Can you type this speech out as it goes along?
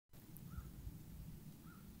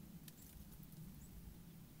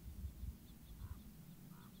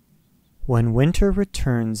When winter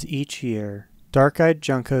returns each year, dark-eyed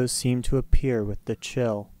juncos seem to appear with the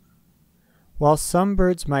chill. While some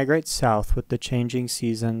birds migrate south with the changing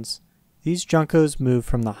seasons, these juncos move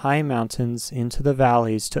from the high mountains into the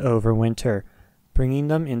valleys to overwinter, bringing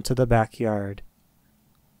them into the backyard.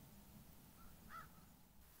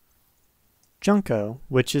 Junco,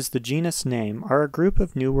 which is the genus name, are a group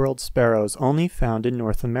of New World sparrows only found in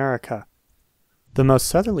North America. The most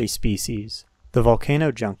southerly species, the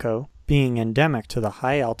Volcano Junco, being endemic to the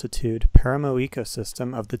high-altitude paramo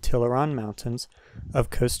ecosystem of the Tillerman Mountains of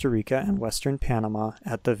Costa Rica and western Panama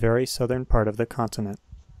at the very southern part of the continent.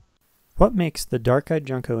 What makes the dark-eyed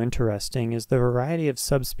junco interesting is the variety of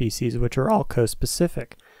subspecies which are all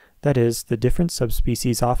conspecific, that is, the different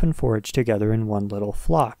subspecies often forage together in one little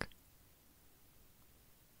flock.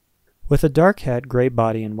 With a dark head, gray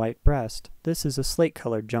body, and white breast, this is a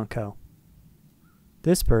slate-colored junco.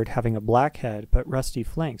 This bird, having a black head but rusty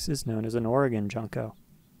flanks, is known as an Oregon junco.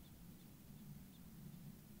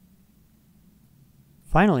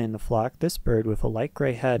 Finally in the flock, this bird with a light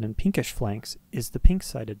gray head and pinkish flanks is the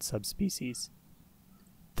pink-sided subspecies.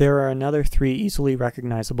 There are another 3 easily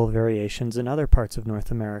recognizable variations in other parts of North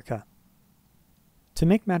America. To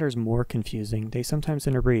make matters more confusing, they sometimes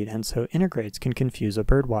interbreed, and so intergrades can confuse a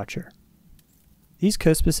birdwatcher. These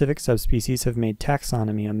conspecific subspecies have made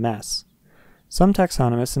taxonomy a mess. Some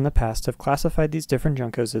taxonomists in the past have classified these different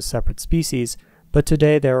juncos as separate species, but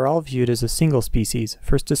today they are all viewed as a single species,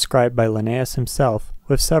 first described by Linnaeus himself,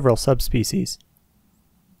 with several subspecies.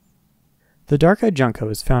 The dark-eyed junco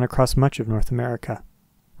is found across much of North America,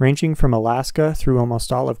 ranging from Alaska through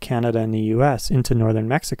almost all of Canada and the US into northern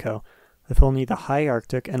Mexico, with only the high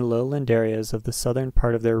Arctic and lowland areas of the southern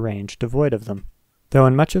part of their range devoid of them. Though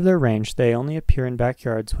in much of their range they only appear in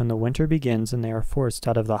backyards when the winter begins and they are forced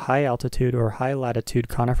out of the high-altitude or high-latitude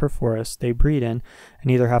conifer forests they breed in and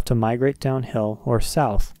either have to migrate downhill or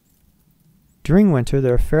south. During winter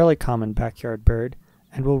they're a fairly common backyard bird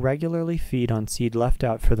and will regularly feed on seed left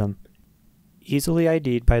out for them, easily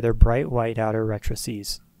ID'd by their bright white outer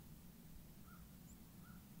rectrices.